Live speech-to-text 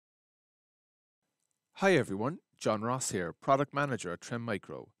Hi everyone, John Ross here, Product Manager at Trem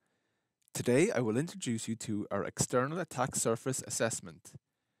Micro. Today I will introduce you to our External Attack Surface Assessment.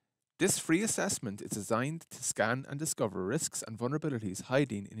 This free assessment is designed to scan and discover risks and vulnerabilities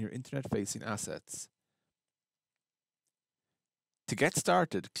hiding in your internet-facing assets. To get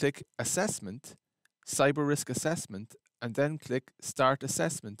started, click Assessment, Cyber Risk Assessment, and then click Start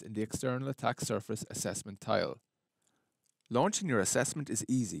Assessment in the External Attack Surface Assessment tile. Launching your assessment is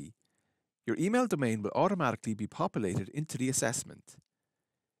easy. Your email domain will automatically be populated into the assessment.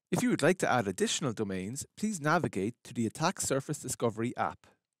 If you would like to add additional domains, please navigate to the Attack Surface Discovery app.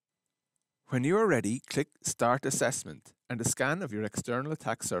 When you are ready, click Start Assessment, and a scan of your external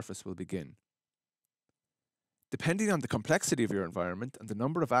attack surface will begin. Depending on the complexity of your environment and the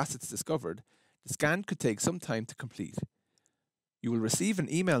number of assets discovered, the scan could take some time to complete. You will receive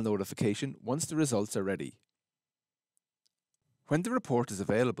an email notification once the results are ready. When the report is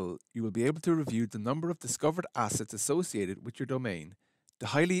available, you will be able to review the number of discovered assets associated with your domain, the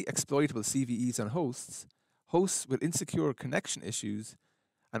highly exploitable CVEs on hosts, hosts with insecure connection issues,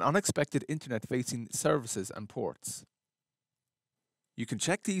 and unexpected internet-facing services and ports. You can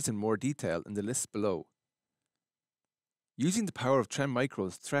check these in more detail in the list below. Using the power of Trem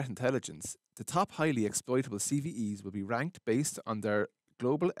Micro's threat intelligence, the top highly exploitable CVEs will be ranked based on their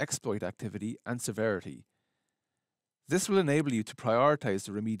global exploit activity and severity. This will enable you to prioritize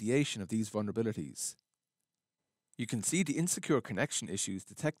the remediation of these vulnerabilities. You can see the insecure connection issues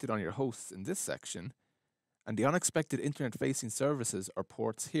detected on your hosts in this section, and the unexpected internet-facing services or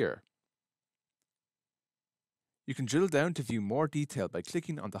ports here. You can drill down to view more detail by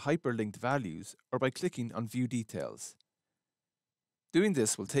clicking on the hyperlinked values or by clicking on View Details. Doing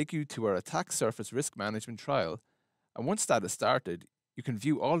this will take you to our Attack Surface Risk Management trial, and once that is started, you can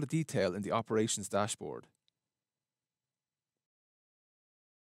view all the detail in the Operations dashboard.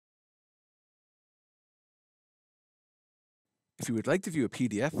 If you would like to view a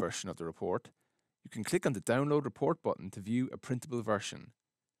PDF version of the report, you can click on the Download Report button to view a printable version.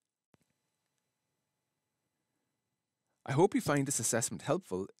 I hope you find this assessment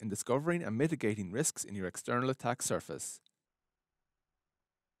helpful in discovering and mitigating risks in your external attack surface.